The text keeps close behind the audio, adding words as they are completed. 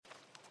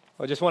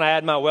I just want to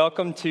add my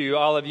welcome to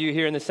all of you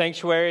here in the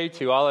sanctuary,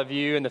 to all of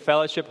you in the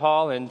fellowship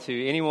hall, and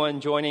to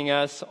anyone joining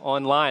us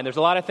online. There's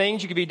a lot of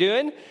things you could be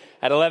doing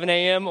at 11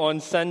 a.m.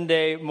 on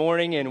Sunday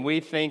morning, and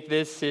we think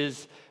this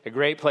is a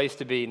great place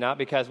to be, not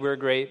because we're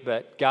great,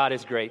 but God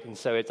is great. And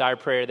so it's our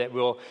prayer that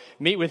we'll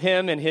meet with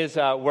Him and His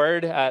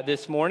Word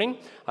this morning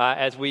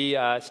as we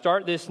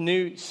start this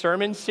new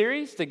sermon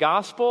series, The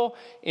Gospel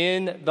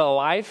in the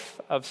Life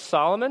of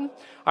Solomon.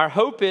 Our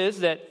hope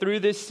is that through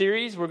this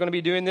series, we're going to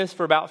be doing this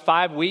for about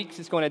 5 weeks.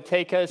 It's going to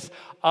take us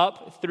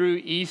up through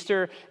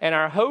Easter. And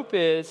our hope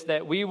is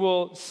that we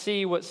will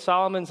see what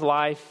Solomon's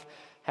life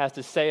has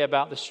to say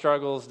about the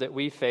struggles that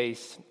we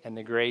face and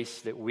the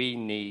grace that we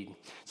need.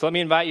 So let me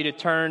invite you to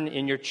turn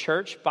in your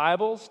church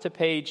Bibles to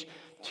page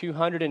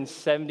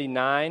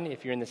 279.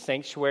 If you're in the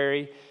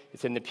sanctuary,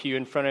 it's in the pew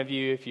in front of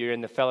you. If you're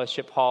in the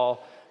fellowship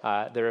hall,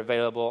 they're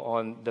available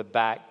on the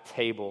back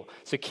table.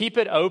 So keep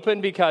it open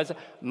because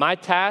my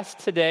task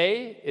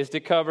today is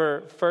to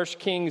cover 1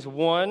 Kings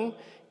 1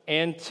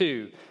 and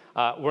 2.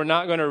 We're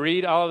not going to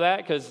read all of that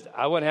because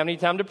I wouldn't have any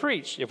time to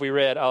preach if we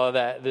read all of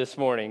that this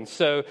morning.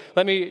 So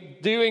let me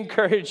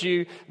encourage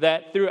you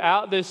that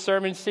throughout this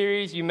sermon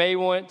series, you may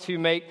want to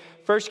make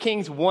 1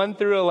 Kings 1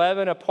 through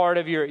 11 a part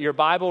of your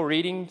Bible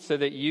reading so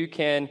that you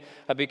can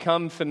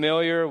become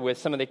familiar with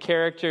some of the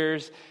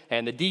characters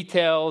and the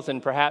details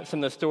and perhaps some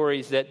of the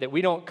stories that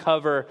we don't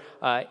cover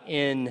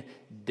in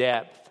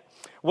depth.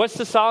 What's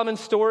the Solomon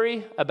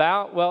story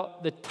about? Well,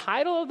 the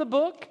title of the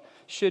book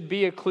should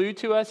be a clue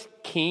to us,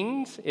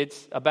 Kings.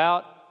 It's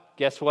about,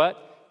 guess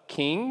what?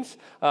 Kings.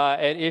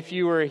 And if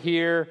you were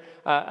here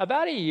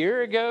about a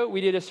year ago,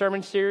 we did a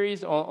sermon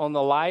series on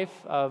the life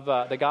of,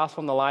 the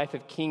gospel and the life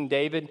of King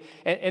David.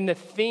 And the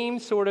theme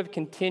sort of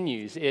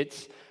continues.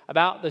 It's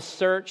about the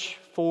search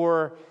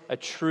for a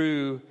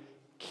true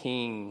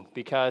king.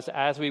 Because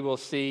as we will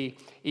see,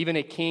 even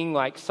a king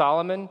like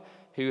Solomon,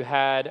 who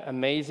had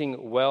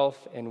amazing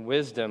wealth and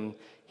wisdom,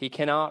 he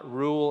cannot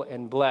rule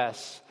and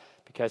bless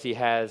because he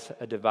has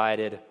a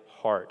divided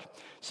heart.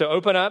 So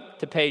open up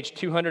to page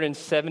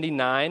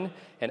 279,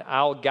 and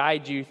I'll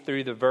guide you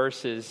through the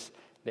verses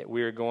that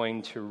we're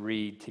going to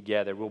read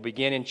together. We'll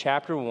begin in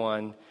chapter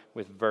 1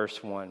 with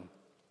verse 1.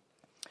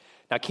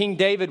 Now King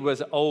David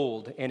was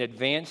old and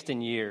advanced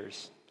in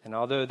years, and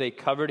although they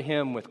covered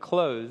him with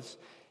clothes,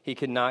 he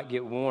could not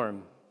get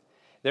warm.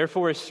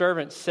 Therefore his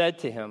servants said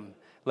to him,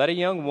 "Let a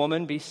young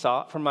woman be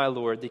sought for my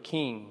lord the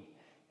king,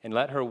 and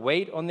let her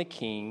wait on the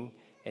king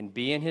and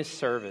be in his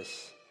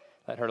service.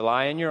 Let her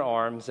lie in your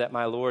arms, that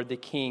my lord the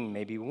king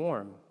may be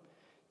warm."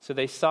 So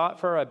they sought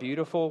for a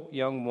beautiful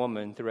young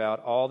woman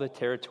throughout all the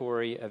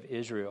territory of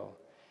Israel,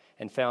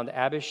 and found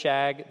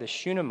Abishag the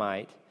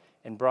Shunammite,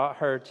 and brought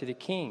her to the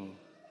king.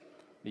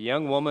 The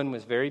young woman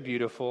was very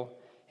beautiful,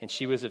 and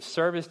she was of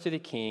service to the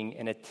king,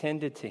 and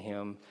attended to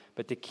him,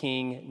 but the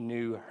king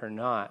knew her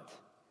not.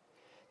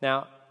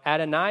 Now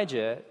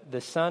Adonijah,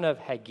 the son of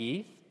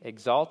Haggith,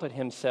 exalted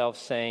himself,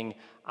 saying,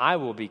 "I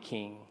will be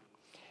king."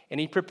 And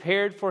he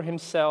prepared for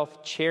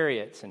himself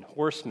chariots and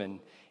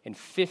horsemen and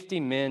 50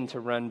 men to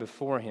run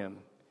before him.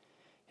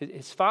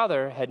 His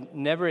father had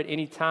never at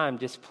any time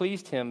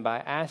displeased him by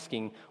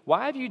asking,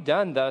 "Why have you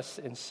done thus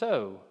and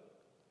so?"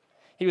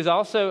 He was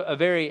also a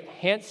very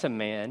handsome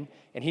man,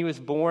 and he was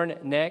born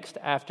next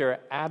after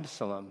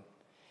Absalom.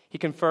 He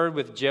conferred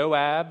with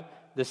Joab,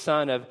 the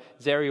son of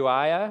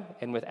Zeruiah,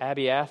 and with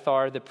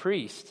Abiathar the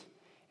priest,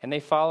 and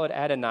they followed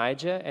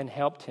Adonijah and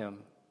helped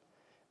him.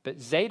 But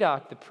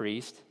Zadok the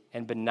priest,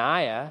 and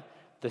Benaiah,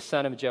 the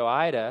son of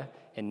Joiada,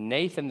 and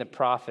Nathan the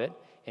prophet,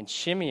 and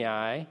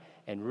Shimei,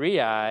 and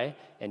Rei,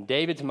 and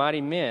David's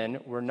mighty men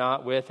were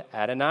not with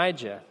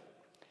Adonijah.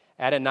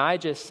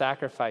 Adonijah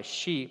sacrificed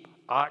sheep,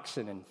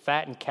 oxen, and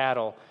fattened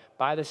cattle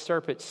by the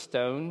serpent's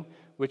stone,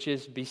 which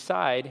is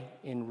beside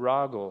in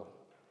Rogel.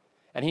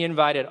 And he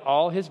invited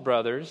all his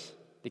brothers,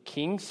 the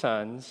king's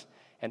sons,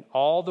 and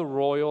all the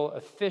royal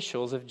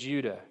officials of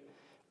Judah.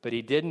 But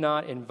he did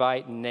not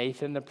invite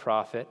Nathan the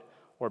prophet,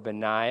 or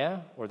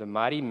Benaiah, or the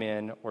mighty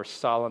men, or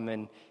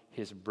Solomon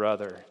his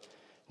brother.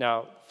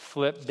 Now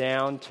flip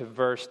down to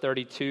verse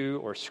 32,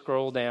 or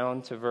scroll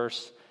down to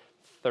verse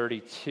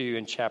 32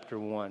 in chapter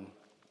 1.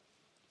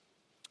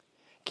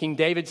 King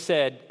David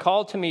said,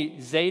 "Call to me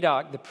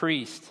Zadok the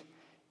priest,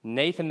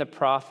 Nathan the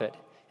prophet,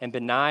 and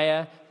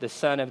Benaiah the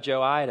son of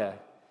Joiada."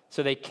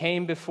 So they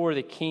came before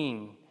the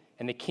king,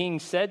 and the king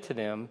said to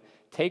them,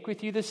 "Take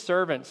with you the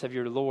servants of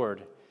your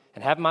lord,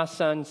 and have my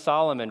son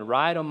Solomon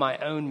ride on my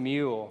own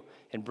mule,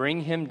 and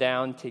bring him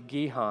down to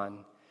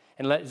Gihon.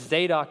 And let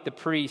Zadok the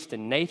priest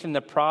and Nathan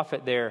the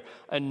prophet there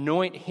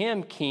anoint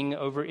him king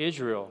over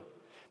Israel.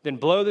 Then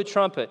blow the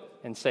trumpet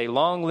and say,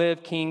 'Long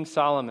live King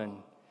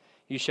Solomon.'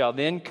 You shall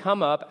then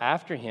come up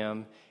after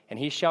him, and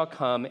he shall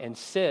come and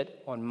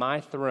sit on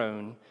my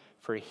throne,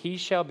 for he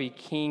shall be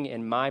king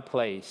in my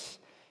place,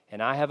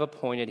 and I have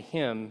appointed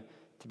him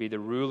to be the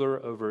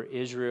ruler over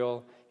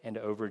Israel and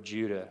over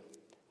Judah."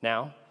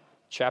 Now,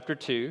 chapter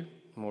 2,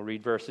 and we'll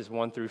read verses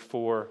 1 through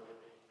 4,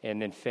 and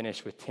then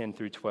finish with 10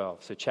 through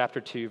 12. So chapter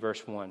 2,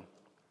 verse 1.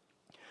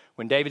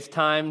 When David's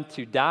time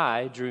to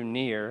die drew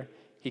near,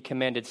 he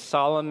commanded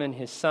Solomon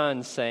his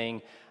son,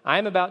 saying, I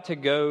am about to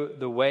go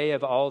the way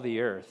of all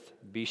the earth.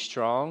 Be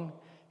strong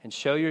and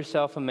show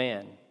yourself a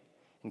man,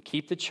 and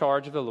keep the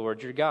charge of the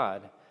Lord your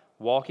God,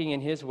 walking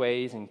in his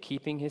ways and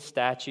keeping his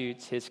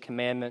statutes, his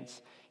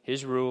commandments,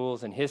 his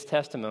rules, and his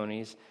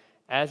testimonies,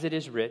 as it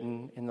is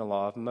written in the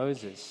law of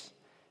Moses,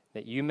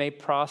 that you may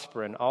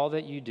prosper in all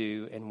that you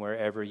do and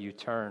wherever you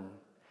turn.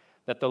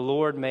 That the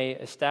Lord may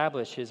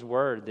establish his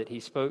word that he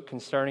spoke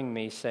concerning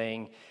me,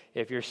 saying,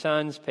 if your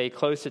sons pay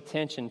close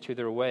attention to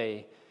their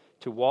way,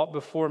 to walk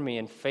before me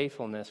in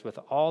faithfulness with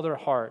all their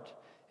heart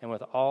and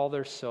with all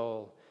their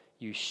soul,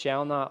 you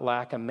shall not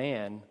lack a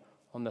man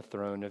on the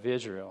throne of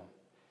Israel.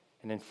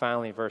 And then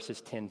finally,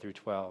 verses 10 through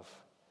 12.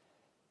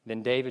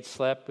 Then David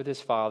slept with his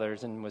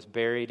fathers and was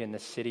buried in the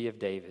city of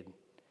David.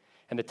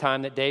 And the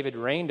time that David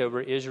reigned over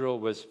Israel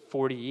was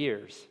 40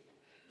 years.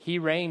 He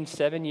reigned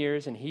 7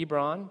 years in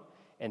Hebron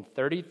and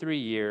 33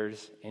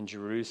 years in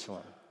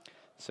Jerusalem.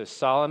 So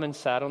Solomon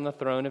sat on the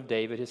throne of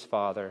David his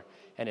father,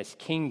 and his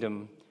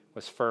kingdom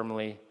was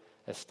firmly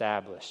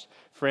established.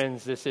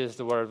 Friends, this is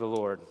the word of the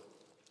Lord.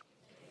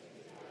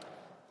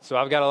 So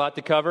I've got a lot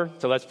to cover,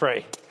 so let's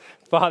pray.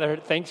 Father,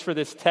 thanks for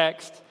this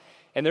text.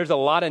 And there's a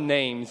lot of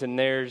names and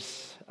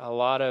there's a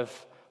lot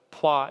of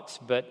plots,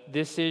 but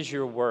this is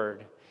your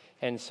word.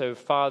 And so,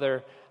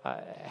 Father,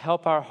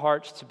 help our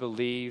hearts to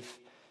believe,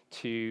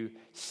 to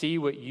see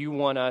what you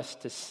want us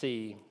to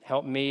see.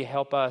 Help me,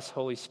 help us,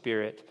 Holy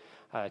Spirit,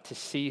 to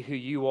see who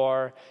you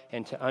are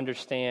and to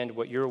understand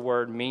what your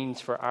word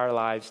means for our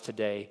lives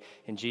today.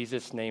 In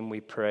Jesus' name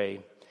we pray.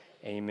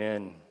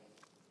 Amen.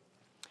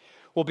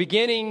 Well,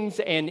 beginnings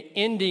and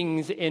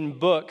endings in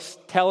books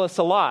tell us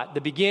a lot.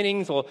 The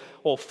beginnings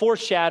will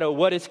foreshadow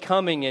what is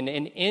coming,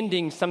 and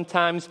endings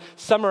sometimes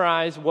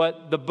summarize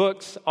what the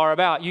books are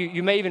about.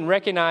 You may even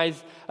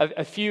recognize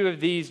a few of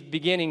these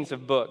beginnings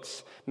of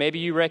books. Maybe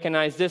you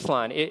recognize this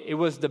line. It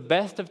was the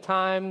best of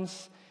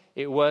times,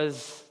 it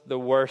was the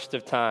worst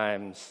of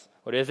times.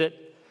 What is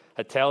it?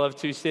 A Tale of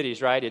Two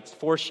Cities, right? It's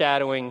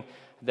foreshadowing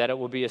that it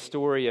will be a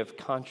story of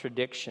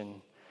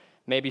contradiction.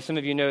 Maybe some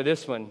of you know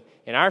this one.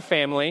 In our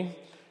family,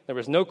 there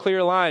was no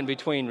clear line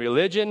between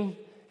religion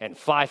and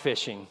fly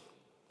fishing.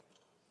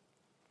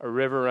 A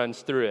river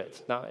runs through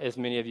it. Not as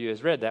many of you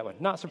has read that one.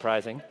 Not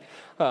surprising.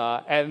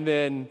 And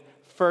then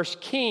 1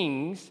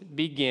 Kings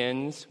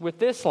begins with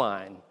this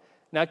line.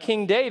 Now,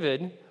 King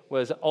David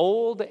was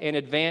old and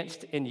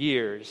advanced in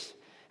years,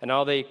 and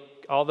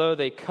although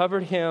they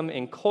covered him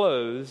in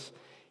clothes,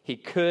 he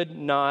could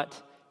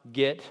not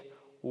get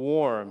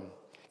warm.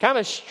 Kind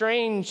of a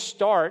strange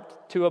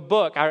start to a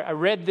book. I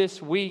read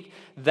this week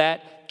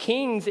that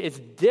Kings is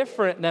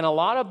different than a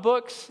lot of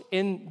books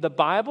in the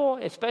Bible,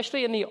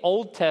 especially in the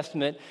Old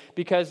Testament,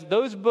 because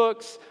those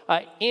books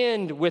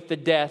end with the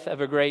death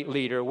of a great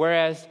leader,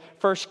 whereas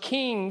 1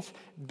 Kings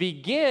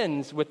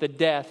begins with the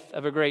death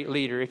of a great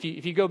leader. If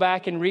you go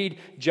back and read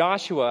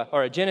Joshua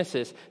or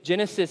Genesis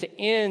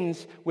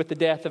ends with the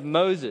death of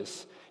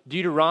Moses.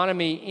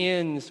 Deuteronomy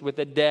ends with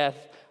the death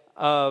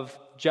of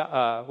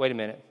wait a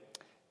minute.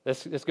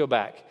 Let's go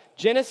back.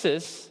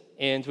 Genesis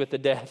ends with the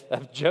death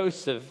of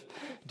Joseph.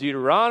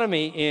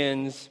 Deuteronomy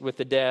ends with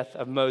the death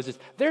of Moses.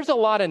 There's a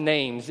lot of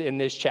names in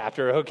this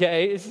chapter,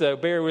 okay? So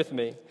bear with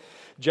me.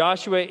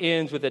 Joshua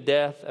ends with the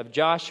death of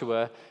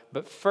Joshua,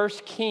 but 1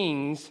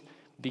 Kings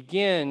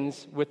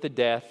begins with the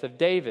death of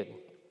David.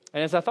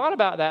 And as I thought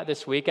about that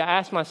this week, I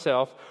asked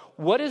myself,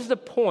 what is the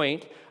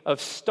point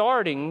of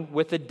starting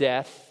with the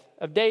death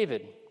of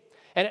David?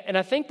 And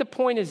I think the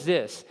point is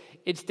this.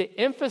 It's to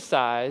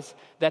emphasize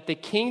that the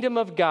kingdom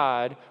of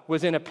God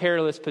was in a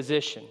perilous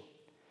position.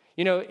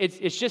 You know,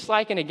 it's just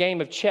like in a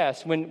game of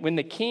chess. When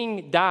the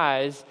king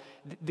dies,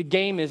 the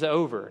game is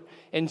over.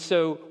 And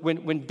so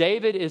when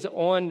David is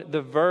on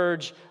the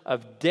verge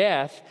of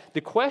death,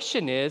 the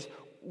question is,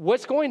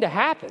 what's going to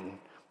happen?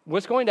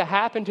 What's going to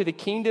happen to the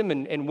kingdom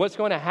and what's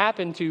going to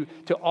happen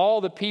to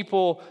all the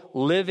people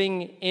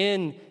living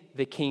in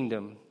the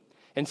kingdom?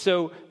 And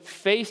so,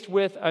 faced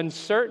with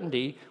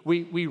uncertainty,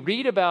 we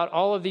read about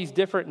all of these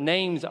different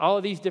names, all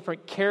of these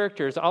different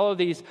characters, all of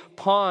these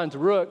pawns,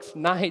 rooks,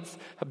 knights,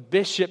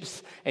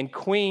 bishops, and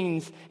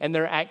queens, and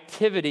their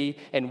activity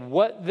and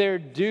what they're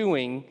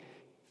doing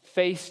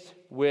faced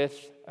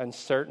with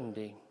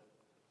uncertainty.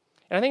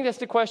 And I think that's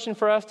the question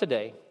for us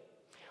today.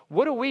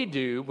 What do we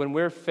do when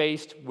we're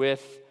faced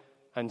with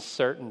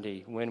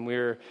uncertainty, when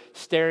we're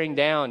staring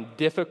down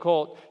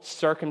difficult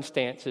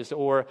circumstances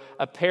or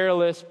a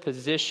perilous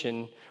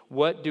position?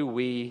 What do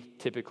we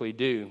typically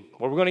do?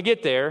 Well, we're going to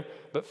get there,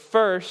 but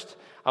first,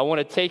 I want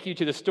to take you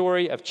to the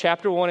story of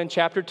chapter 1 and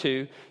chapter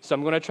 2. So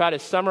I'm going to try to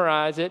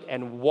summarize it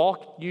and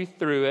walk you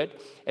through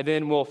it, and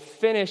then we'll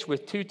finish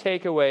with 2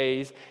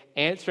 takeaways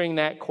answering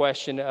that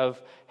question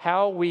of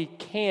how we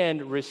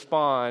can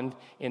respond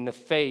in the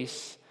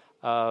face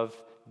of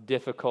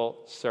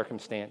difficult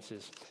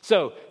circumstances.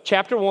 So,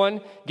 chapter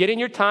 1, get in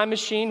your time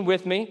machine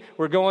with me.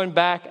 We're going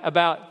back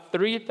about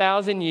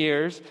 3,000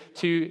 years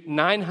to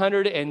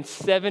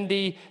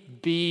 970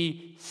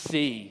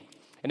 BC.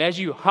 And as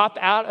you hop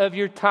out of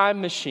your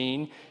time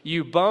machine,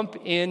 you bump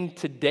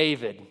into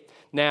David.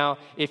 Now,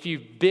 if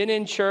you've been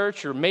in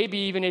church, or maybe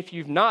even if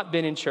you've not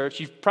been in church,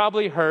 you've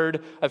probably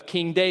heard of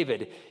King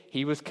David.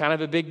 He was kind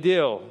of a big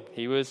deal.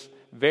 He was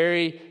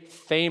very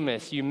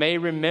famous. You may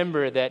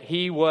remember that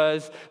he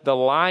was the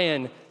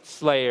lion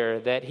slayer,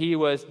 that he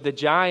was the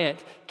giant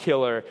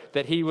killer,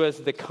 that he was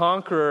the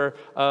conqueror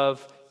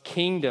of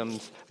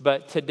kingdoms.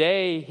 But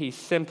today, he's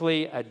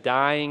simply a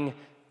dying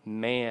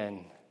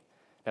man.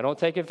 Now, don't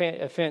take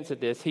offense at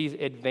this. He's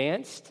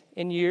advanced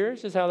in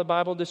years, is how the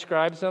Bible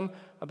describes him,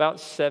 about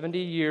 70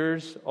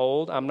 years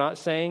old. I'm not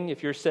saying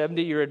if you're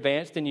 70, you're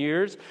advanced in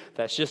years.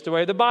 That's just the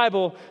way the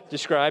Bible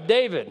described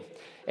David.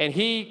 And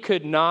he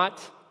could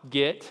not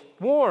get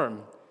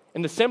warm.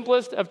 In the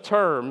simplest of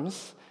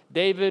terms,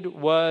 David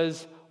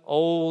was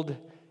old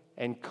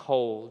and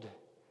cold.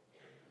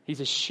 He's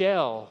a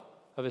shell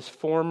of his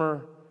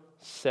former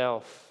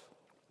self.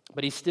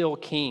 But he's still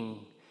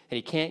king, and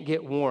he can't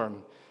get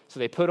warm. So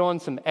they put on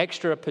some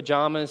extra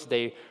pajamas.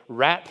 They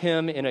wrap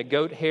him in a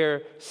goat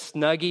hair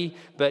snuggie,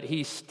 but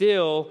he's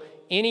still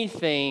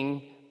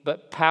anything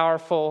but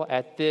powerful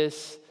at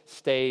this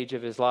stage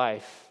of his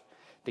life.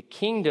 The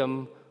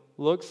kingdom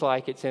looks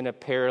like it's in a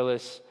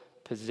perilous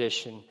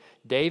position.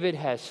 David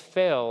has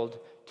failed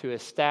to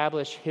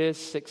establish his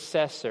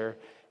successor,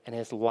 and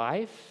his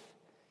life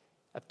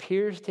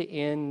appears to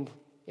end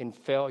in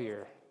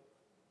failure.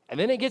 And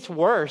then it gets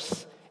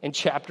worse in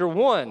chapter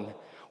 1.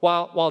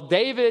 While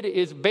David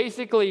is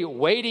basically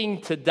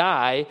waiting to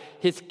die,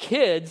 his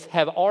kids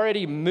have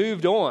already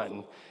moved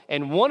on.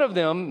 And one of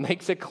them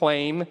makes a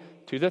claim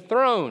to the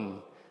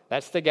throne.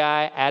 That's the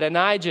guy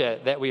Adonijah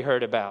that we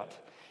heard about.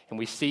 And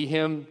we see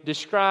him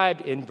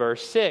described in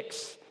verse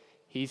 6.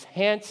 He's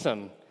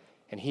handsome,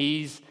 and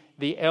he's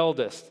the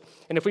eldest.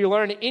 And if we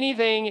learn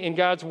anything in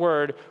God's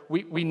word,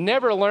 we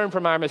never learn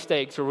from our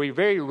mistakes, or we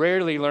very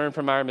rarely learn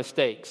from our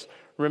mistakes.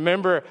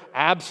 Remember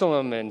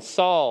Absalom and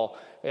Saul.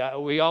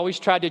 We always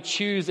tried to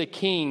choose a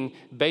king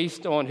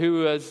based on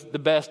who was the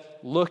best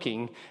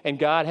looking, and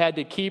God had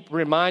to keep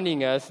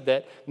reminding us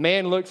that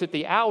man looks at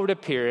the outward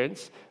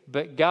appearance,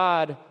 but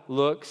God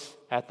looks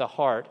at the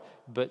heart.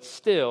 But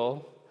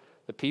still,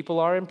 the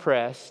people are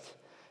impressed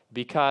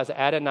because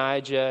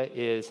Adonijah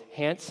is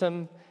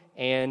handsome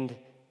and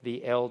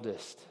the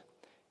eldest.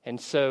 And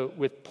so,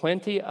 with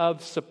plenty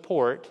of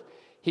support,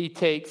 he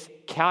takes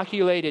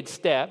calculated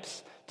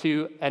steps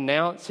to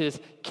announce his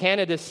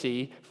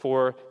candidacy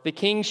for the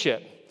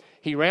kingship.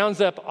 He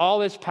rounds up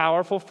all his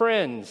powerful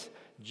friends,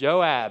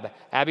 Joab,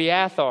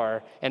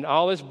 Abiathar, and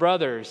all his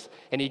brothers,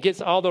 and he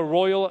gets all the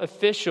royal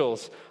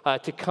officials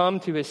to come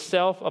to his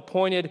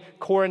self-appointed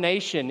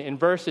coronation in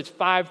verses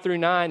 5 through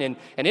 9,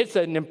 and it's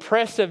an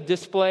impressive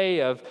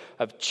display of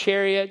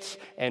chariots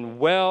and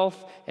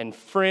wealth and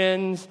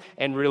friends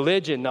and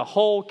religion, the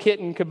whole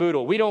kit and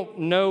caboodle. We don't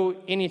know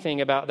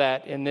anything about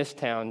that in this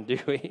town, do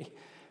we?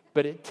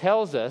 But it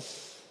tells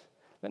us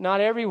that not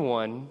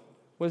everyone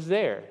was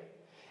there.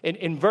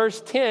 In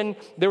verse 10,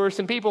 there were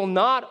some people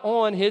not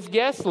on his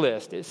guest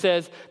list. It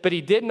says, but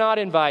he did not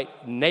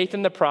invite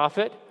Nathan the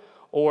prophet,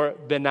 or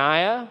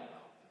Benaiah,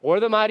 or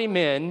the mighty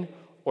men,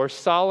 or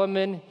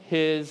Solomon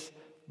his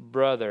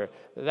brother.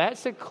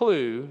 That's a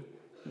clue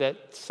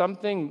that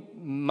something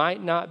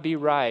might not be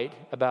right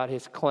about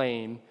his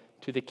claim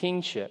to the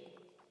kingship.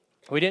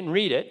 We didn't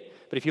read it,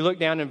 but if you look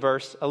down in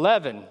verse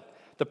 11,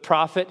 the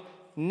prophet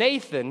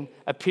Nathan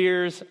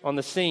appears on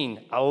the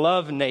scene. I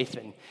love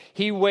Nathan.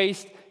 He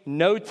wastes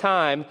no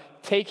time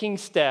taking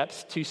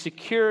steps to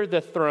secure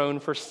the throne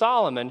for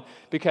Solomon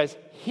because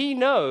he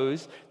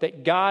knows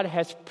that God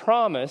has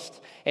promised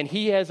and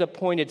he has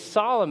appointed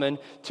Solomon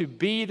to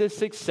be the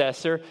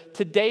successor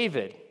to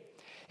David.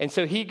 And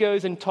so he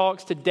goes and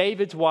talks to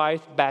David's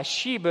wife,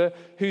 Bathsheba,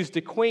 who's the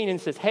queen, and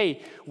says,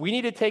 hey, we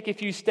need to take a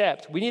few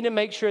steps. We need to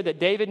make sure that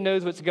David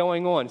knows what's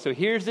going on. So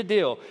here's the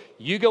deal.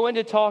 You go in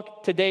to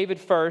talk to David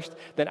first,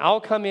 then I'll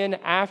come in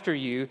after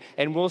you,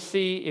 and we'll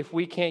see if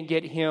we can't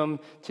get him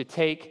to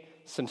take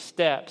some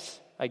steps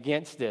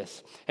against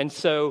this. And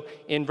so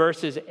in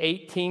verses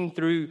 18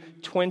 through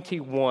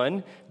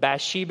 21,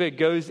 Bathsheba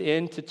goes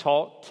in to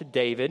talk to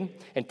David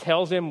and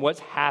tells him what's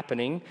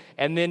happening.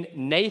 And then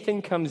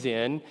Nathan comes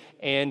in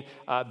and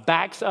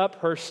backs up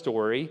her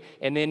story.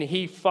 And then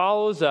he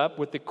follows up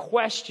with the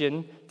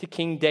question to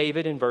King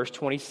David in verse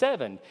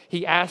 27.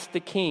 He asked the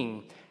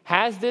king,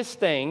 has this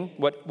thing,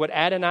 what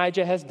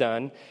Adonijah has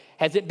done,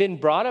 has it been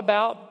brought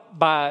about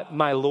by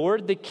my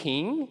lord the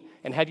king?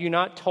 And have you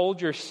not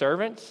told your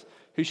servants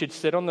who should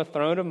sit on the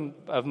throne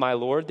of my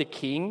lord the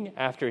king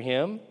after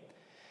him?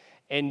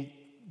 And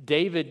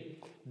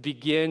David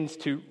begins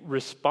to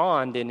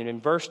respond, and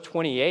in verse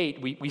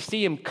 28 we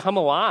see him come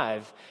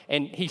alive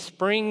and he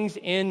springs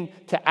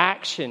into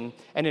action.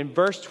 And in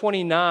verse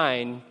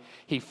 29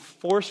 he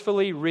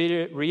forcefully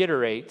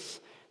reiterates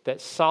that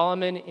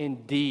Solomon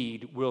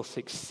indeed will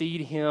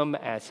succeed him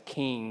as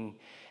king.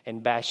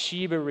 And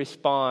Bathsheba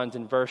responds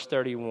in verse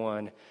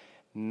 31,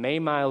 may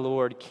my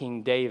lord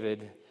King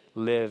David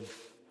live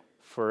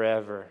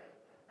forever.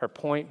 Her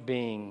point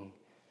being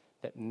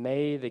that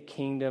may the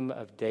kingdom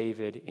of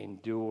David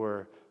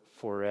endure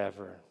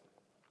forever.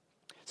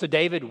 So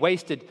David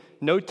wasted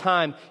no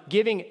time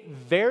giving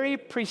very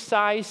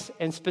precise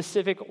and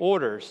specific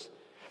orders.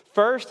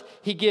 First,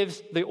 he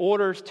gives the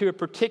orders to a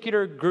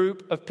particular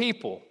group of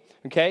people.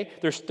 Okay?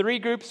 There's 3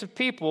 groups of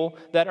people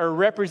that are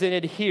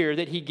represented here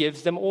that he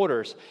gives them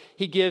orders.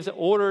 He gives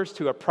orders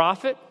to a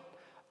prophet,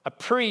 a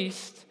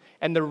priest,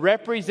 and the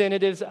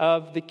representatives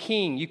of the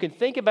king. You can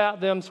think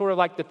about them sort of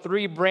like the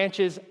 3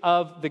 branches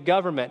of the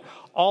government.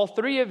 All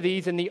 3 of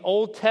these in the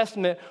Old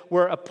Testament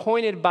were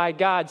appointed by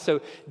God.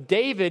 So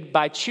David,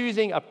 by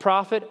choosing a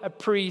prophet, a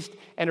priest,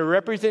 and a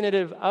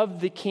representative of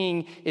the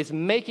king, is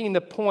making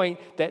the point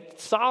that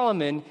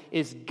Solomon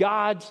is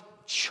God's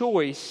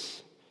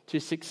choice to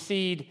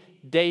succeed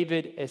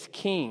David as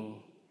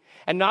king.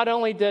 And not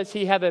only does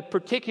he have a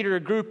particular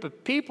group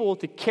of people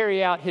to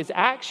carry out his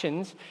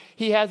actions,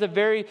 he has a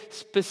very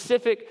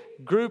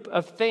specific group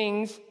of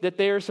things that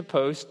they are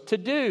supposed to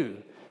do.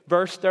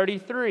 Verse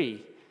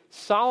 33,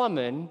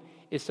 Solomon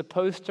is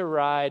supposed to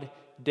ride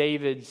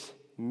David's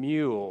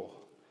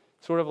mule,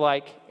 sort of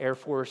like Air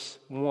Force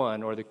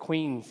One or the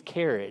Queen's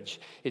carriage.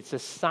 It's a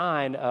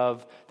sign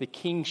of the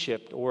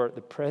kingship or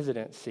the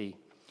presidency.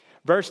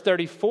 Verse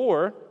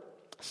 34,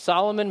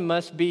 Solomon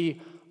must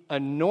be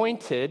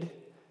anointed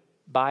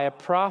by a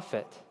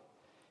prophet.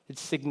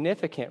 It's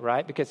significant,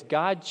 right? Because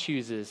God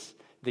chooses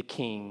the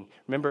king.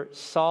 Remember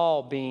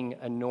Saul being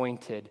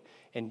anointed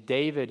and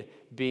David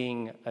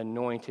being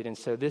anointed. And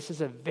so this is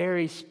a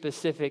very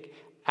specific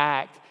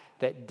act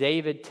that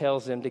David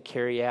tells them to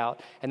carry out.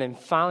 And then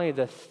finally,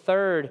 the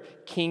third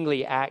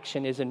kingly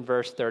action is in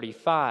verse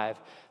 35.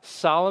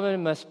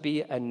 Solomon must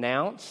be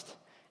announced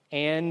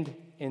and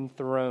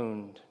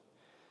enthroned.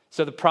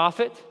 So the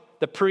prophet,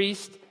 the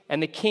priest,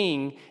 and the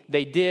king,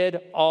 they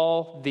did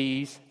all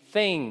these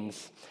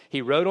things.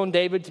 He rode on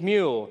David's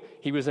mule.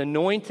 He was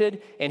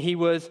anointed and he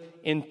was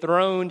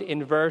enthroned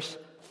in verse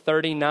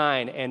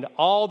 39. And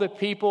all the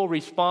people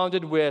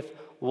responded with,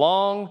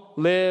 "Long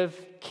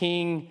live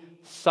King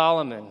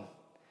Solomon."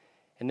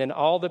 And then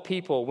all the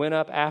people went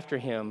up after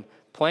him,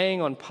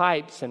 playing on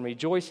pipes and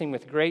rejoicing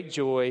with great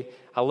joy.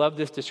 I love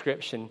this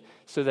description.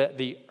 So that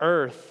the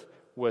earth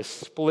was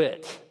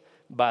split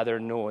by their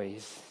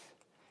noise.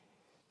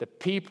 The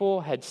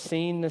people had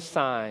seen the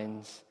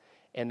signs,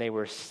 and they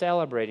were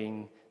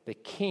celebrating the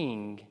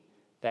king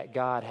that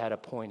God had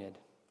appointed.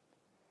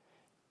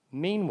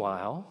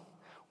 Meanwhile,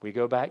 we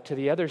go back to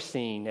the other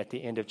scene at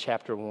the end of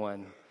chapter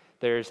 1.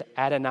 There's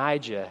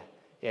Adonijah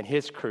and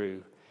his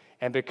crew.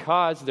 And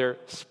because they're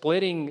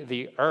splitting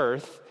the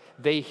earth,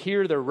 they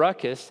hear the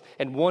ruckus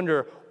and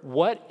wonder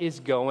what is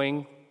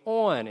going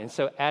on. And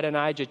so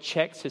Adonijah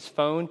checks his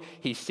phone.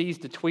 He sees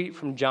the tweet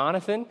from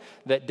Jonathan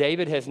that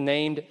David has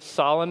named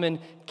Solomon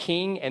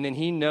king, and then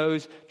he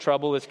knows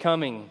trouble is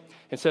coming.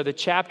 And so the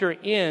chapter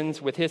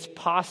ends with his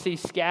posse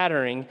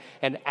scattering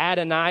and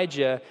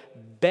Adonijah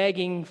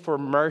begging for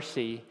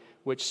mercy,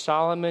 which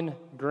Solomon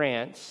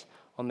grants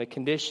on the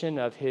condition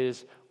of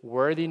his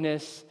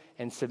worthiness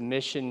and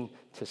submission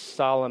to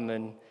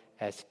Solomon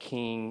as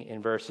king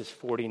in verses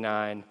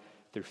 49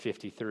 through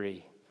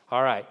 53.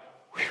 All right.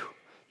 Whew.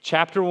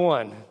 Chapter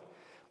 1.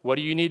 What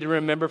do you need to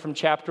remember from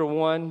chapter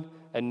 1?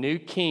 A new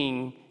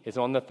king is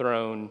on the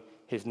throne.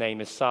 His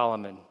name is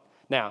Solomon.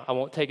 Now, I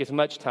won't take as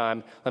much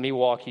time. Let me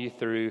walk you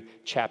through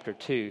chapter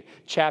 2.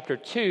 Chapter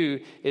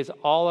 2 is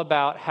all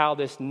about how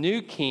this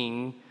new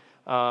king,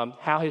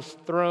 how his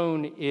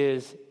throne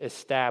is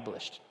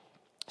established.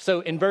 So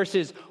in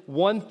verses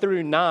 1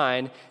 through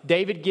 9,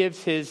 David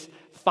gives his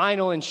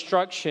final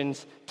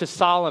instructions to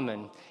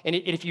Solomon. And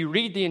if you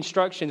read the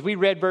instructions, we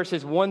read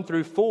verses 1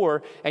 through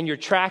 4, and you're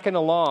tracking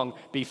along.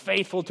 Be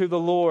faithful to the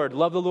Lord.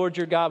 Love the Lord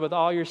your God with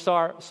all your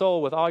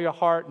soul, with all your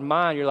heart and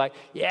mind. You're like,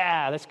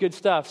 yeah, that's good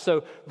stuff.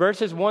 So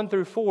verses 1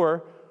 through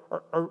 4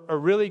 are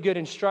really good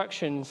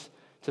instructions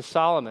to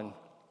Solomon.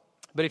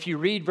 But if you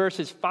read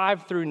verses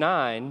 5 through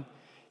 9,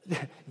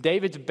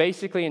 David's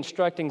basically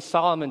instructing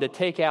Solomon to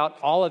take out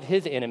all of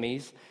his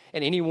enemies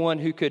and anyone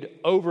who could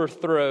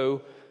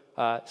overthrow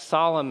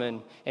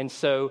Solomon. And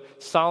so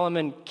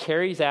Solomon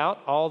carries out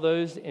all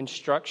those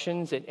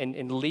instructions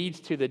and leads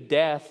to the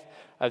death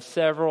of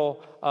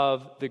several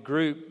of the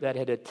group that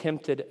had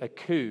attempted a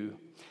coup.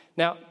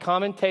 Now,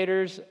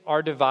 commentators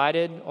are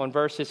divided on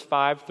verses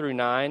 5 through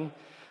 9.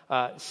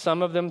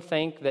 Some of them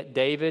think that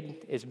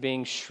David is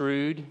being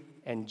shrewd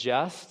and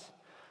just,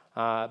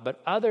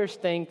 but others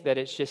think that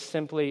it's just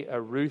simply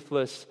a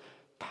ruthless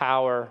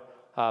power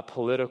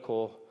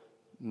political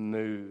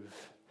move.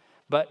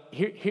 But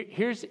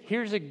here's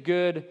a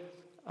good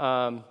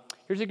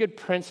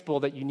principle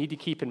that you need to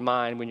keep in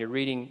mind when you're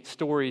reading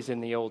stories in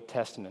the Old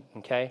Testament,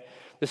 okay?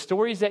 The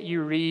stories that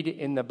you read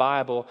in the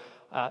Bible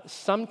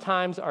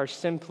sometimes are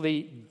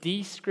simply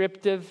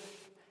descriptive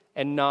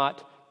and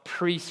not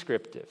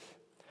prescriptive.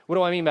 What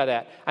do I mean by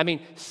that? I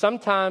mean,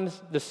 sometimes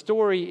the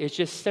story is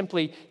just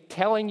simply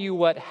telling you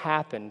what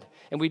happened,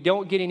 and we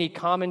don't get any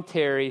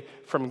commentary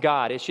from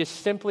God. It's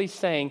just simply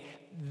saying,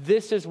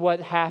 this is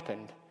what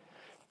happened.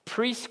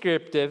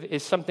 Prescriptive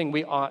is something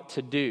we ought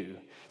to do.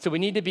 So we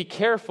need to be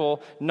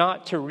careful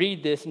not to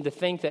read this and to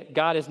think that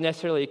God is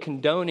necessarily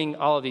condoning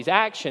all of these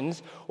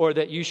actions or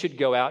that you should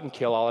go out and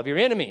kill all of your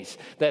enemies.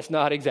 That's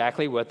not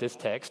exactly what this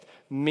text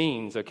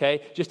means,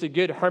 okay? Just a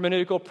good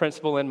hermeneutical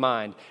principle in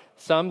mind.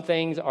 Some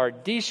things are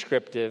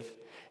descriptive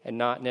and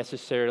not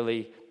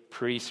necessarily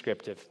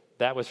prescriptive.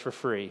 That was for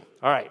free.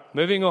 All right,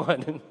 moving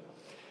on.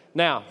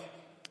 Now,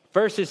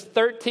 verses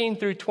 13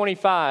 through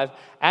 25,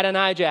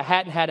 Adonijah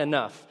hadn't had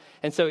enough.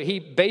 And so he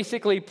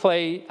basically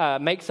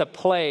makes a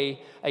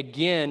play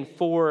again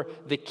for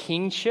the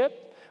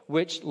kingship,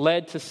 which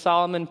led to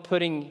Solomon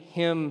putting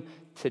him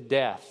to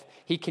death.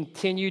 He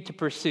continued to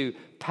pursue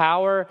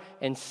power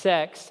and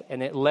sex,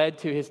 and it led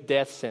to his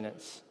death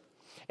sentence.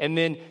 And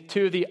then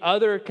two of the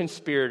other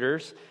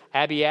conspirators,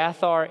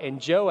 Abiathar and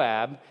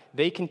Joab,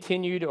 they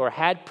continued or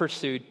had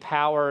pursued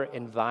power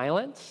and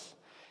violence.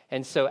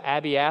 And so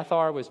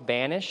Abiathar was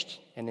banished,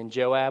 and then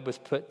Joab was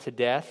put to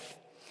death.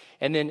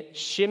 And then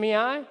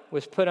Shimei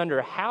was put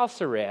under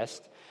house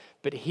arrest,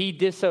 but he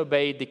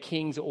disobeyed the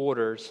king's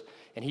orders,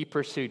 and he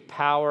pursued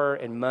power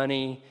and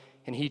money,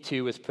 and he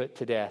too was put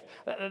to death.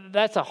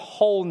 That's a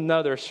whole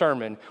nother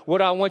sermon.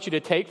 What I want you to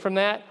take from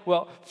that,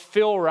 well,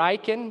 Phil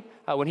Ryken,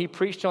 when he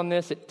preached on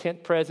this at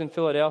 10th Pres in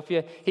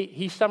Philadelphia,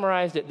 he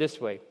summarized it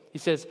this way. He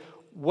says,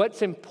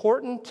 what's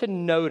important to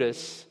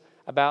notice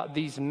about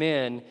these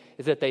men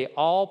is that they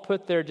all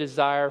put their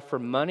desire for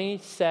money,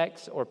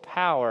 sex, or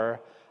power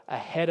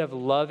ahead of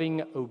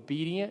loving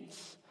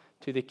obedience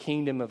to the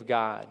kingdom of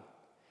God.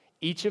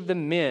 Each of the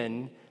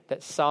men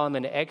that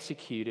Solomon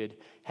executed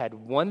had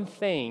one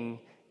thing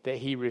that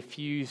he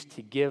refused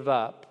to give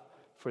up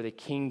for the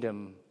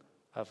kingdom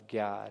of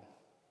God.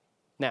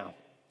 Now,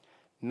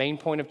 main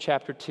point of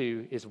chapter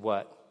 2 is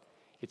what?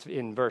 It's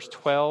in verse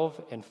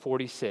 12 and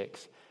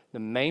 46. The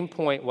main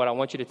point, what I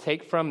want you to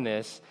take from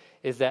this,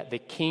 is that the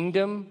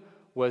kingdom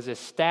was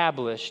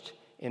established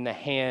in the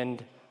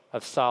hand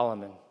of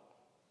Solomon.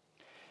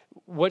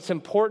 What's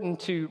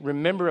important to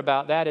remember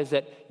about that is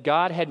that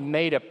God had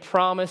made a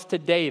promise to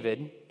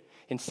David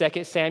in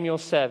 2 Samuel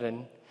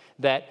 7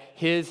 that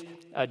his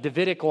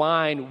Davidic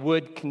line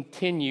would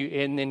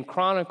continue. And in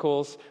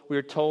Chronicles, we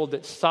are told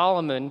that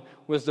Solomon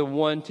was the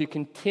one to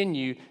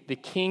continue the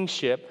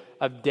kingship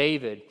of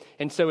David.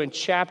 And so in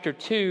chapter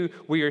 2,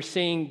 we are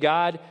seeing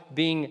God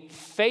being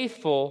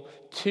faithful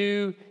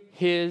to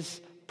his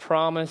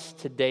promise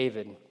to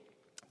David.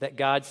 That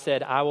God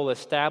said, I will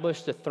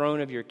establish the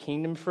throne of your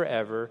kingdom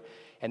forever.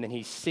 And then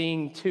he's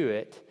seeing to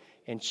it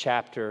in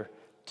chapter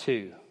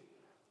 2.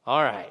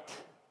 All right.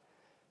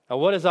 Now,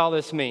 what does all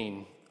this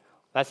mean?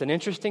 That's an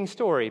interesting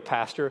story,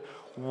 Pastor.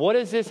 What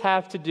does this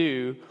have to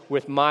do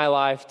with my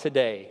life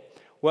today?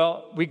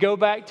 Well, we go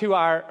back to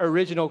our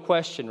original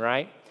question,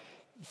 right?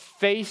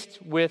 Faced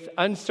with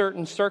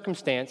uncertain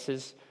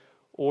circumstances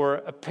or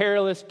a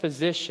perilous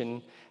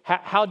position,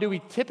 how do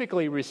we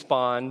typically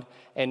respond,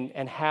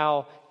 and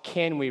how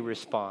can we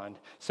respond?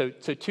 So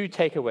two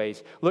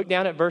takeaways. Look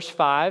down at verse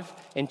 5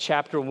 in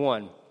chapter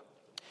 1.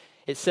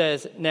 It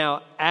says,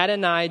 Now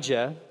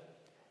Adonijah,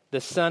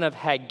 the son of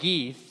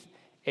Haggith,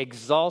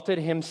 exalted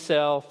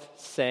himself,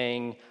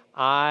 saying,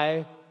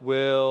 I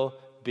will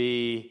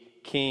be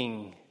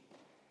king.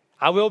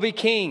 I will be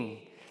king.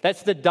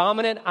 That's the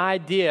dominant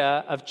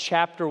idea of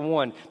chapter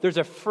 1. There's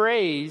a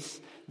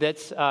phrase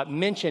that's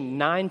mentioned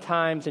 9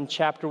 times in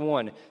chapter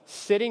 1,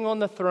 sitting on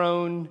the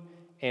throne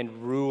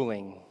and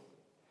ruling.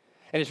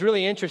 And it's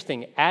really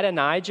interesting.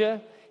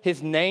 Adonijah,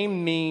 his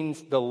name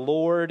means the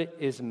Lord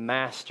is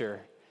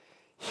master.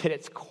 Yet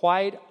it's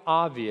quite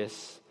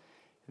obvious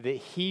that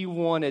he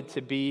wanted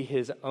to be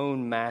his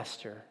own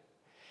master.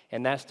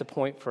 And that's the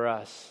point for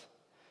us.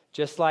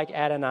 Just like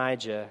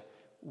Adonijah,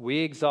 we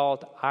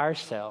exalt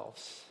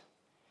ourselves,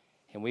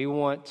 and we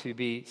want to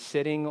be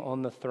sitting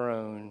on the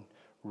throne,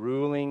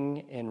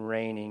 ruling and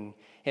reigning.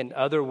 In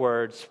other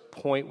words,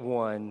 point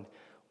 1,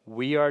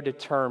 we are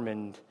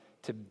determined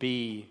to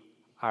be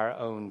our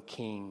own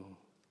king.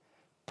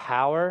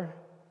 Power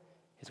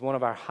is one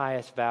of our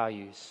highest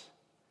values,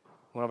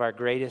 one of our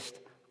greatest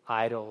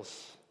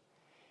idols.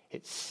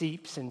 It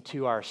seeps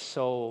into our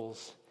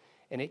souls,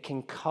 and it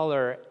can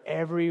color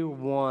every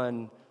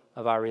one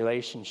of our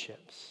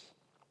relationships.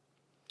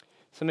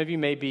 Some of you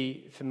may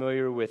be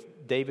familiar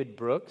with David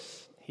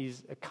Brooks.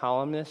 He's a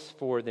columnist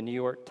for the New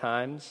York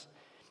Times.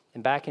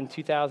 And back in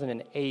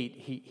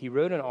 2008, he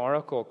wrote an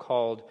article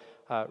called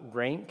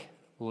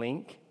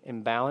Rank-Link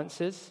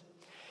Imbalances.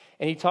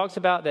 And he talks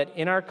about that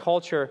in our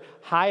culture,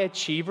 high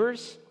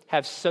achievers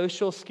have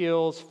social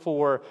skills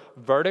for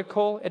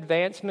vertical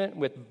advancement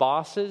with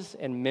bosses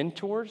and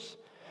mentors,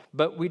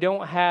 but we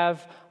don't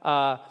have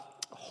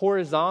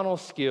horizontal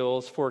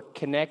skills for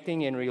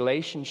connecting in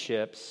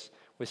relationships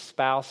with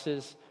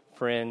spouses,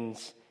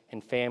 friends,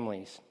 and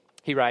families.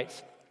 He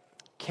writes,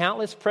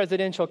 countless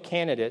presidential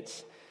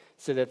candidates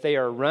say that they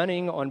are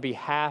running on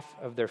behalf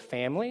of their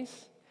families,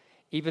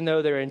 even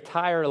though their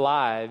entire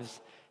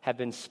lives have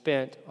been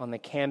spent on the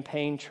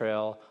campaign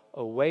trail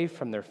away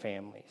from their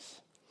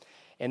families.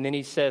 And then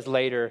he says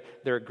later,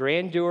 their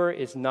grandeur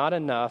is not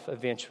enough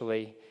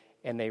eventually,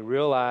 and they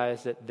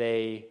realize that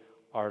they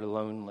are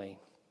lonely.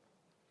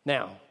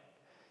 Now,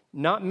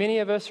 not many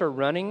of us are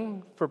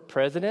running for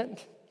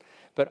president,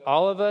 but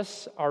all of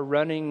us are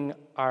running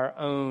our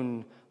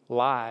own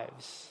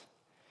lives.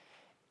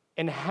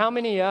 And how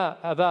many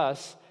of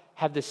us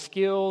have the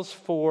skills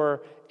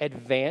for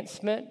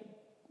advancement,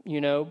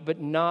 but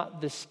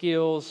not the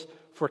skills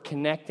for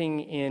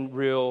connecting in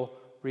real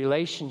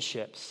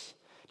relationships?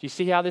 Do you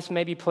see how this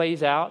maybe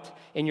plays out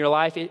in your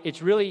life?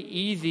 It's really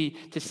easy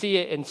to see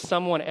it in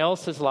someone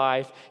else's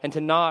life and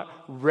to not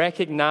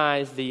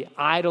recognize the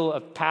idol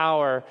of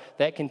power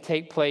that can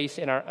take place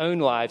in our own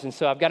lives. And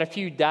so I've got a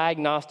few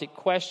diagnostic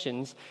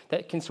questions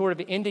that can sort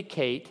of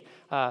indicate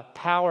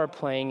power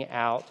playing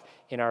out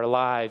in our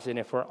lives. And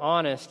if we're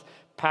honest,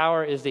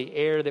 power is the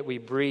air that we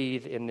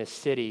breathe in this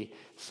city,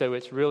 so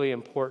it's really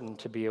important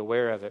to be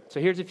aware of it. So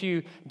here's a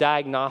few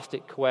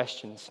diagnostic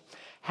questions.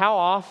 How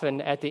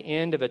often at the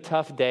end of a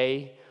tough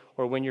day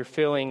or when you're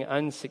feeling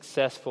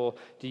unsuccessful,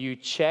 do you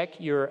check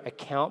your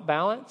account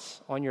balance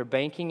on your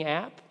banking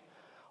app?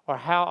 Or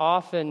how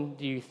often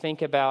do you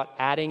think about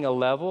adding a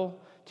level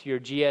to your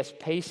GS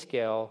pay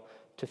scale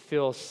to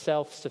feel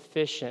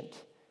self-sufficient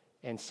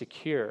and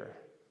secure?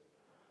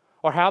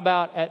 Or how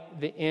about at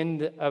the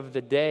end of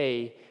the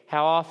day,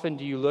 how often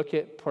do you look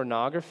at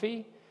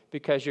pornography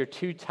because you're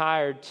too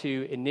tired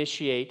to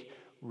initiate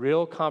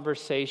real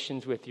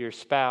conversations with your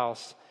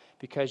spouse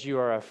because you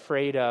are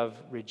afraid of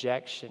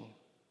rejection?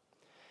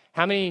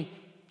 How many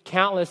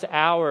countless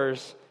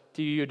hours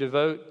do you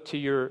devote to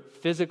your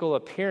physical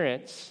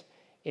appearance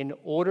in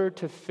order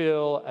to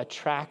feel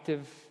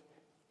attractive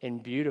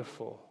and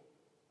beautiful?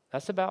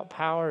 That's about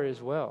power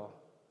as well.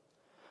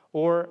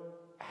 Or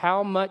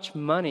how much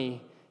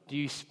money do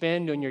you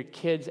spend on your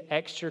kids'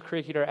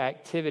 extracurricular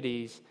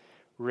activities,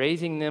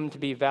 raising them to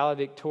be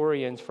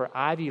valedictorians for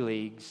Ivy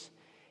Leagues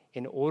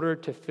in order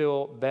to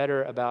feel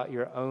better about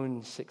your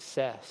own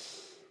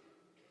success?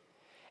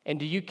 And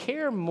do you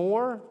care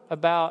more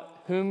about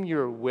whom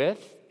you're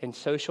with in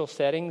social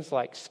settings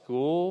like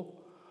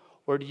school,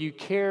 or do you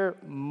care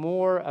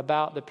more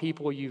about the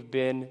people you've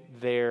been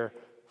there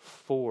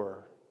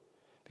for?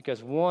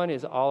 Because one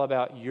is all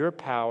about your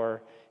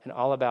power and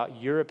all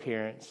about your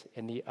appearance,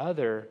 and the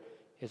other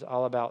is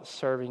all about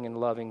serving and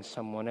loving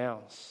someone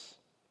else.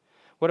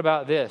 What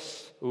about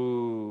this?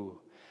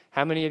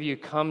 How many of you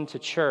come to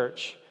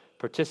church,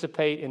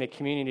 participate in a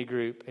community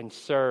group, and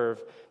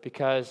serve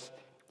because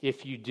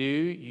if you do,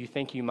 you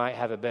think you might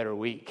have a better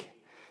week?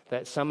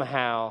 That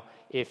somehow,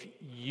 if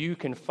you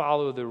can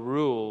follow the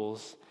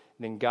rules,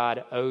 then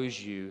God owes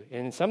you.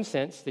 And in some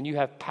sense, then you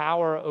have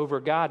power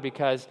over God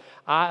because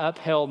I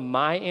upheld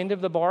my end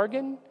of the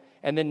bargain,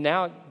 and then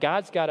now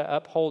God's got to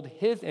uphold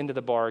his end of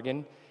the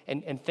bargain,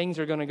 and things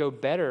are going to go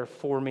better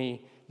for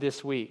me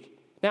this week.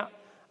 Now,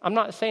 I'm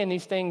not saying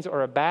these things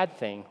are a bad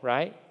thing,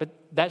 right? But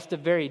that's the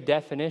very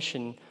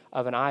definition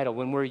of an idol.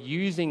 When we're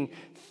using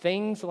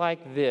things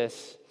like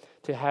this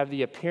to have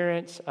the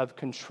appearance of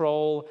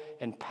control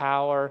and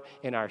power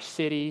in our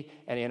city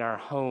and in our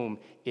home,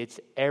 it's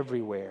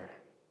everywhere.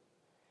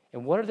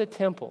 And what are the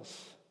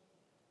temples?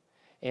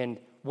 And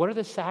what are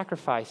the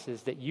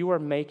sacrifices that you are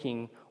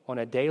making on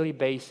a daily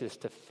basis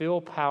to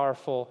feel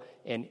powerful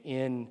and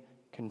in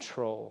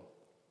control?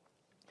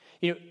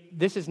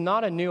 This is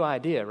not a new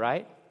idea,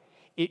 right?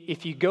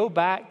 If you go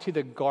back to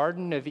the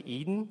Garden of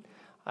Eden,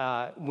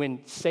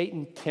 when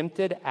Satan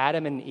tempted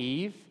Adam and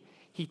Eve,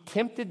 he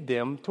tempted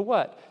them to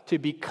what? To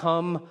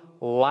become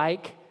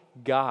like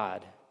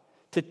God,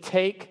 to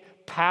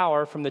take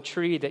power from the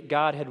tree that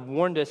God had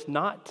warned us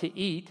not to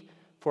eat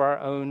for our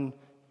own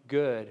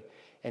good.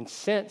 And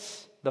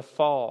since the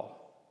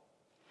fall,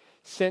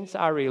 since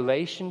our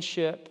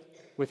relationship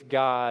with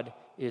God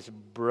is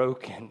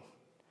broken,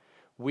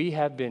 we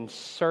have been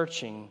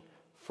searching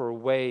for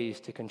ways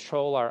to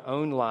control our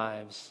own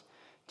lives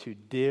to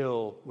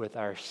deal with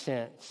our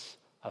sense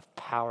of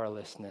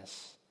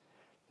powerlessness.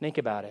 Think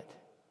about it.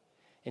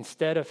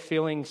 Instead of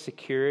feeling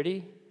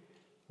security,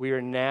 we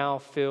are now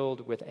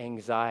filled with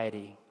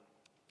anxiety.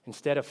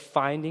 Instead of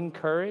finding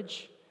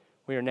courage,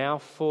 we are now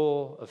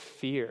full of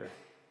fear.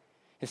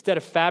 Instead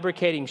of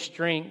fabricating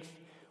strength,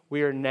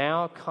 we are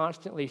now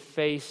constantly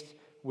faced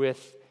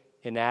with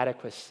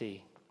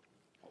inadequacy.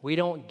 We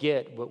don't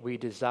get what we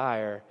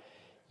desire,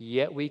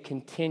 yet we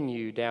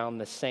continue down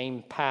the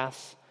same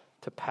path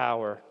to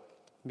power,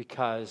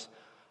 because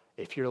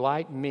if you're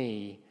like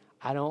me,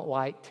 I don't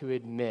like to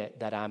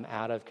admit that I'm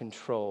out of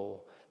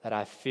control, that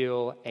I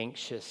feel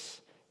anxious,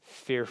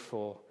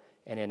 fearful,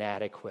 and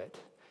inadequate,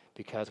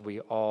 because we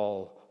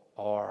all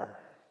are.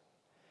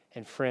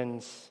 And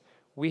friends,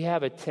 we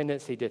have a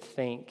tendency to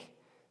think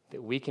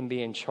that we can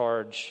be in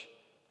charge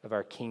of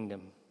our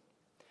kingdom.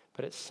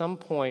 But at some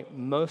point,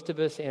 most of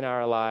us in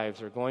our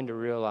lives are going to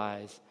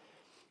realize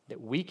that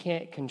we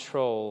can't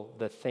control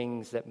the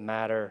things that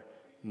matter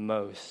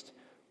most.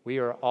 We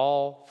are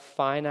all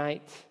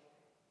finite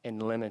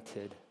and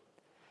limited.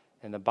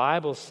 And the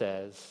Bible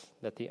says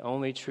that the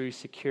only true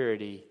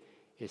security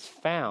is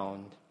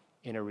found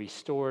in a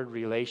restored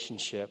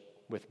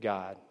relationship with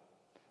God.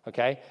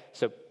 Okay?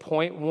 So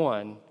point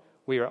one,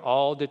 We are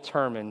all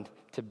determined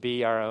to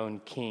be our own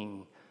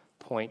king.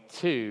 Point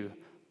 2,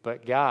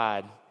 but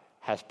God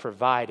has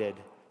provided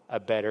a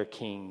better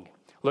king.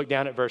 Look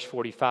down at verse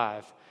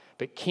 45.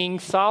 But King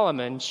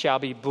Solomon shall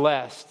be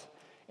blessed,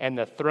 and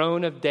the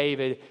throne of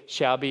David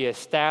shall be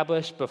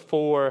established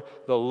before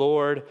the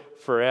Lord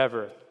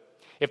forever.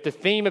 If the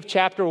theme of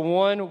chapter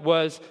 1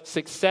 was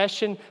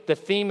succession, the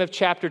theme of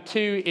chapter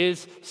 2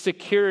 is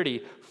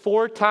security.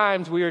 4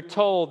 times we are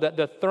told that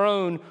the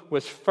throne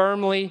was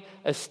firmly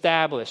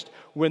established.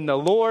 When the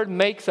Lord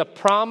makes a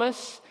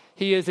promise,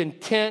 he is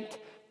intent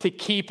to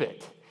keep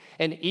it.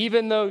 And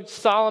even though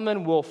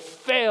Solomon will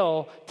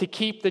fail to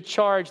keep the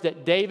charge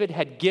that David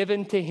had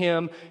given to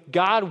him,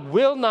 God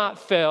will not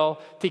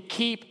fail to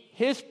keep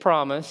his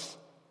promise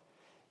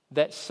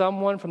that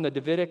someone from the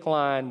Davidic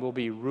line will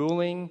be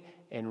ruling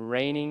and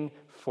reigning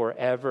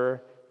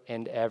forever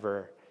and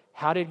ever.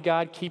 How did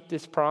God keep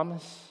this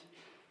promise?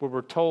 Well,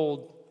 we're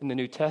told in the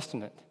New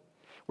Testament.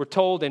 We're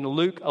told in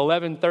Luke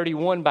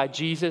 11:31 by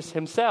Jesus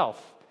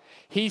himself.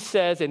 He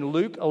says in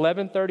Luke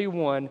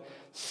 11:31,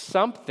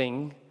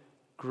 something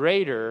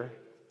greater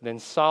than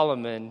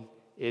Solomon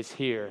is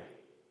here.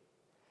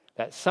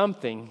 That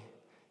something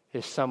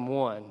is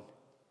someone,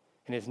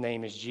 and his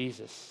name is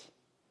Jesus.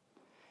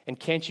 And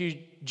can't you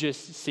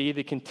just see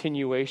the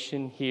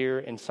continuation here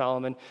in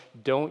Solomon?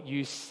 Don't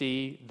you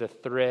see the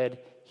thread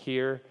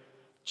here?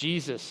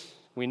 Jesus,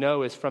 we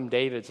know, is from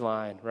David's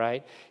line,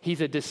 right?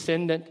 He's a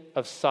descendant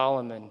of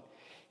Solomon.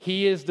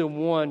 He is the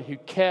one who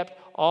kept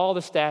all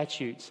the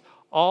statutes,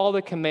 all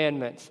the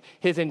commandments.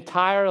 His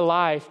entire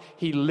life,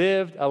 he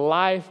lived a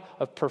life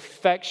of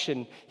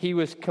perfection. He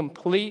was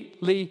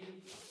completely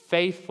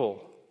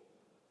faithful.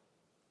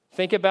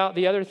 Think about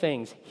the other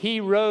things. He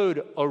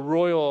rode a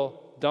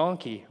royal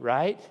donkey,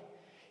 right?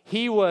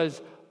 He was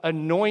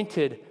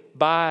anointed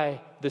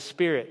by the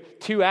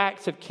Spirit. 2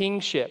 acts of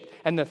kingship.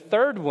 And the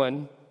third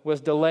one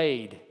was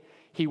delayed.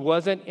 He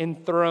wasn't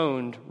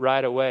enthroned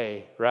right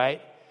away,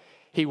 right?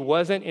 He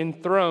wasn't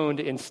enthroned.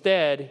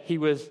 Instead, he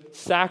was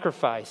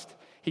sacrificed.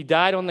 He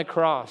died on the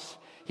cross.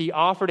 He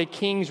offered a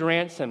king's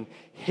ransom,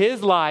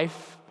 his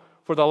life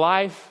for the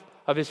life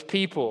of his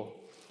people.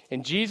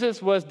 And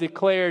Jesus was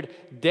declared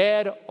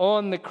dead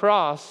on the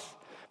cross,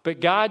 but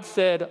God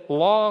said,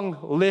 long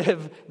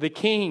live the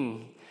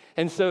king.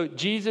 And so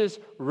Jesus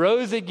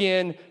rose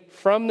again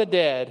from the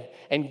dead,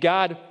 and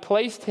God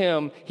placed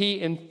him,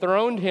 he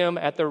enthroned him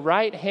at the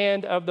right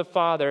hand of the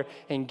Father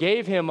and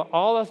gave him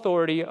all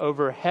authority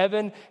over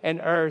heaven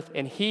and earth.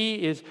 And he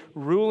is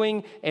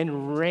ruling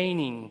and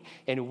reigning.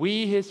 And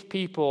we, his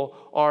people,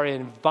 are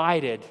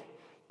invited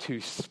to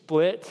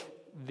split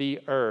the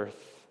earth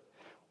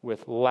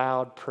with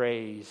loud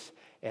praise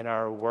and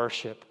our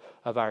worship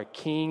of our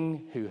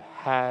King who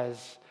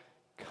has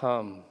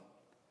come.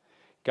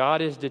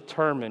 God is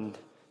determined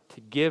to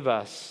give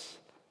us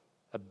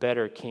a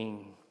better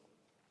king.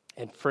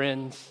 And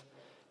friends,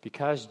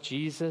 because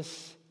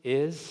Jesus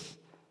is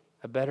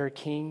a better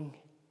king,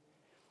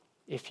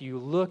 if you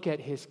look at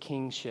his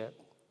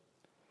kingship,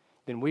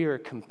 then we are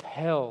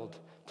compelled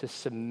to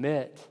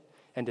submit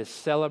and to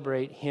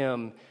celebrate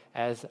him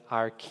as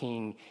our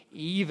king,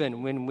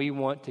 even when we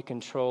want to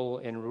control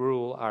and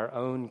rule our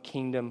own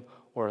kingdom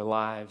or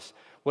lives.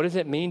 What does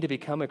it mean to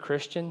become a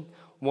Christian?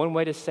 One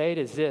way to say it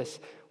is this: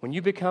 when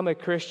you become a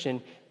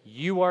Christian,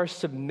 you are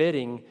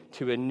submitting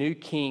to a new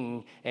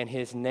king, and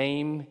his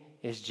name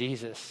is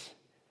Jesus.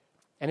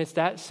 And it's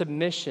that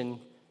submission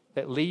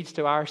that leads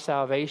to our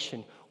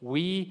salvation.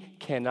 We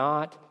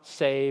cannot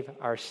save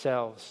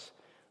ourselves.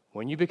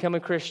 When you become a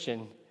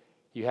Christian,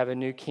 you have a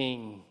new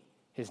king.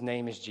 His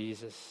name is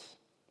Jesus.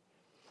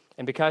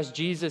 And because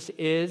Jesus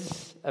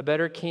is a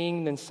better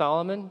king than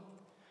Solomon,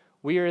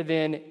 we are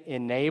then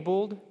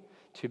enabled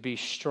to be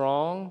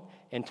strong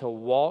and to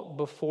walk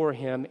before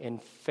him in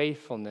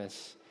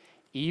faithfulness,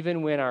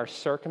 even when our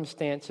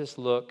circumstances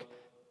look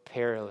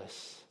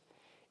perilous.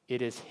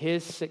 It is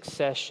his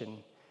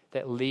succession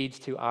that leads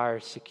to our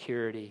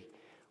security.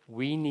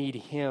 We need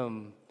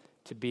him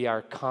to be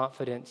our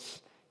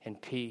confidence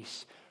and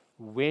peace.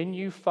 When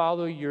you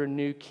follow your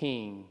new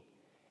king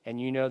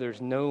and you know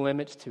there's no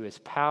limits to his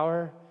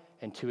power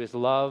and to his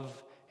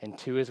love and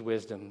to his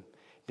wisdom,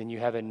 then you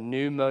have a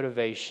new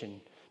motivation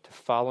to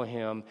follow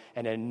him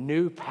and a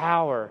new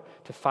power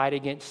to fight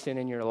against sin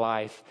in your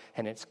life,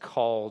 and it's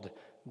called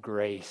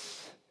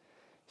grace.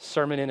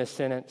 Sermon in a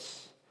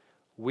sentence: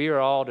 we are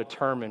all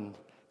determined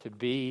to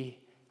be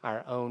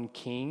our own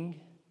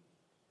king,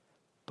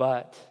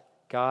 but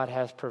God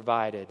has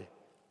provided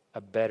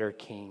a better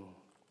king.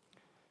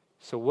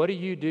 So what do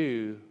you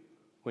do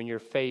when you're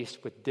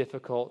faced with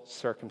difficult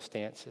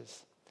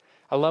circumstances?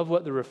 I love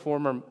what the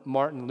reformer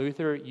Martin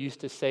Luther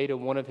used to say to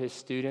one of his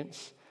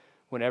students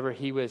whenever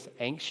he was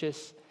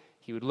anxious.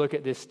 He would look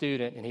at this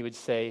student and he would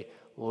say,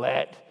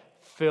 "Let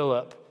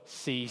Philip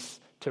cease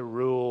to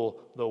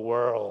rule the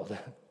world."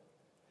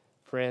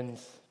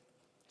 Friends,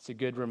 it's a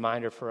good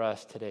reminder for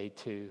us today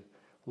too.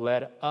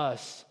 Let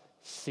us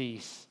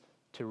cease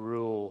to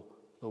rule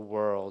the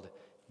world.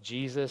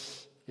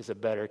 Jesus is a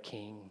better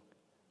king.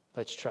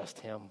 Let's trust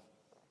him.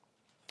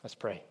 Let's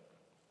pray.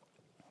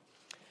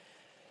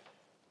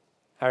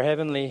 Our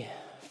Heavenly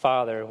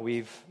Father,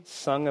 we've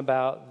sung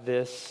about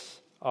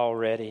this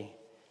already,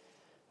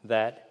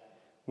 that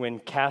when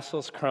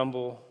castles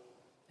crumble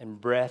and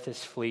breath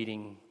is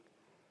fleeting,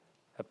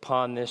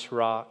 upon this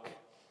rock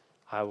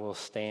I will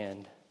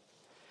stand.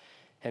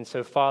 And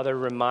so, Father,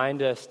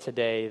 remind us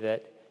today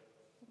that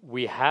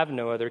we have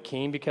no other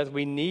king because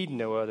we need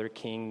no other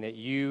king, that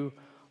you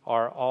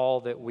are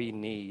all that we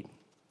need.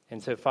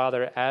 And so,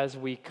 Father, as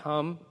we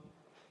come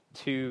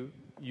to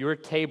your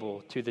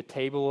table, to the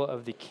table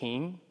of the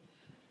King,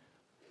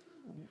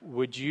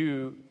 would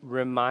you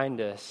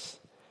remind us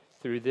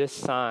through this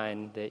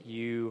sign that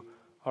you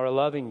are a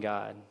loving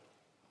God,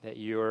 that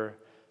you're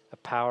a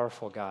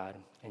powerful God.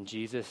 In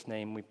Jesus'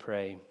 name we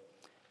pray.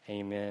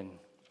 Amen.